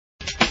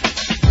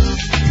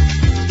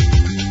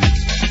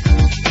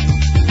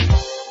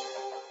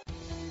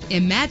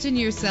Imagine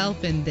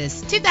yourself in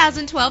this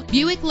 2012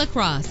 Buick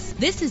LaCrosse.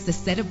 This is the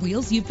set of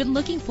wheels you've been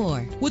looking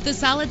for. With a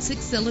solid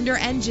 6-cylinder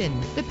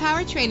engine, the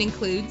powertrain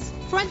includes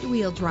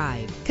front-wheel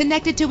drive,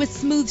 connected to a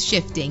smooth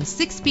shifting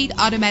 6-speed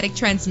automatic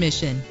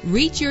transmission.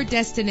 Reach your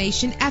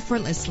destination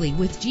effortlessly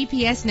with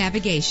GPS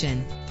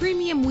navigation.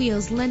 Premium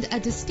wheels lend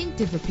a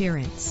distinctive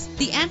appearance.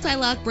 The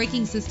anti-lock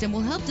braking system will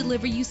help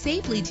deliver you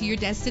safely to your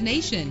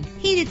destination.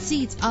 Heated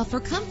seats offer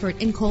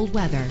comfort in cold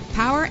weather.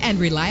 Power and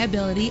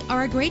reliability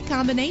are a great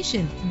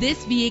combination.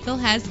 This vehicle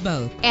has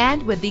both.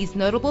 And with these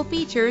notable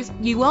features,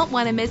 you won't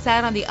want to miss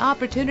out on the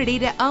opportunity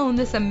to own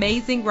this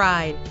amazing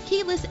ride.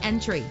 Keyless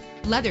entry,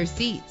 leather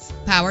seats,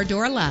 power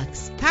door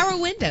locks, power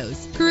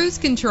windows, cruise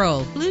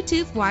control,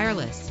 Bluetooth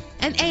wireless,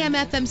 an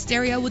AM/FM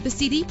stereo with a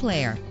CD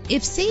player.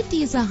 If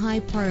safety is a high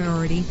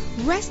priority,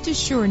 rest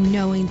assured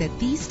knowing that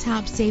these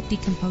top safety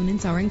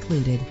components are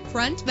included.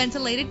 Front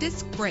ventilated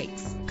disc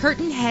brakes,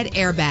 curtain head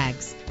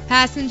airbags,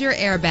 passenger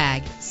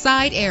airbag,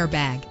 side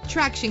airbag,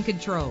 traction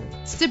control,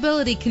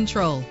 stability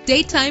control,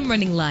 daytime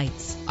running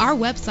lights. Our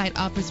website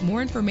offers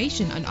more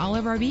information on all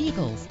of our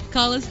vehicles.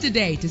 Call us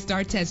today to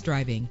start test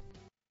driving.